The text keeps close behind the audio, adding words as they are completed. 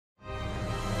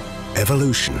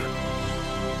Evolution.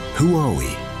 Who are we?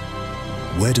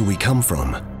 Where do we come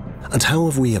from? And how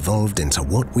have we evolved into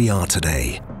what we are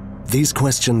today? These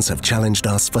questions have challenged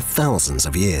us for thousands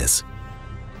of years.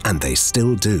 And they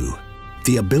still do.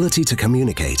 The ability to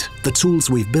communicate, the tools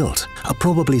we've built, are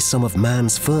probably some of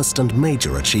man's first and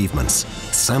major achievements.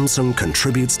 Samsung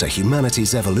contributes to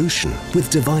humanity's evolution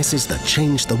with devices that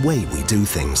change the way we do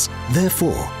things.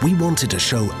 Therefore, we wanted to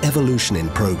show evolution in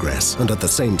progress and at the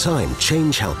same time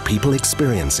change how people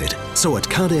experience it. So at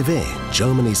KaDeWe,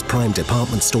 Germany's prime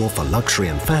department store for luxury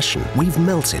and fashion, we've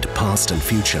melted past and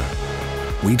future.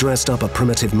 We dressed up a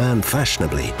primitive man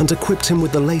fashionably and equipped him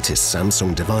with the latest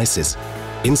Samsung devices.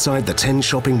 Inside the 10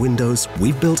 shopping windows,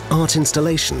 we've built art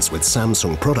installations with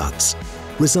Samsung products,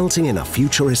 resulting in a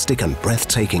futuristic and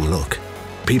breathtaking look.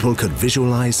 People could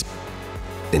visualize,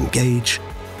 engage,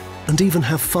 and even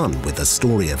have fun with the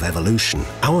story of evolution.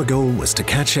 Our goal was to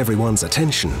catch everyone's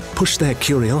attention, push their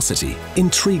curiosity,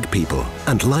 intrigue people,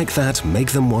 and like that,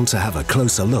 make them want to have a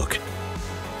closer look.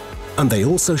 And they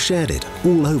also shared it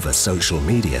all over social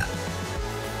media.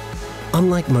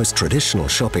 Unlike most traditional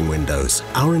shopping windows,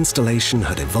 our installation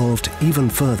had evolved even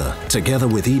further. Together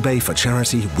with eBay for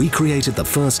Charity, we created the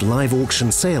first live auction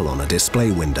sale on a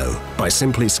display window. By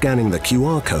simply scanning the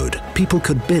QR code, people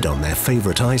could bid on their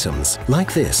favorite items.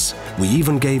 Like this, we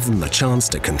even gave them the chance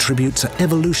to contribute to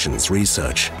evolution's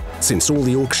research, since all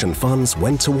the auction funds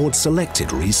went towards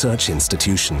selected research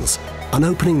institutions. An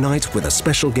opening night with a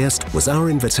special guest was our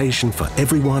invitation for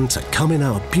everyone to come in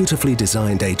our beautifully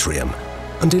designed atrium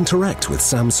and interact with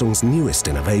Samsung's newest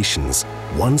innovations.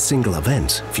 One single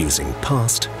event fusing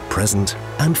past, present,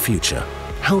 and future.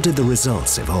 How did the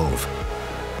results evolve?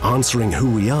 Answering who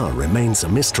we are remains a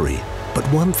mystery, but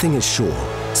one thing is sure,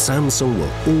 Samsung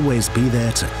will always be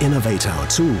there to innovate our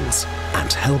tools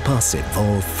and help us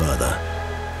evolve further.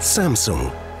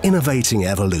 Samsung, innovating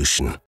evolution.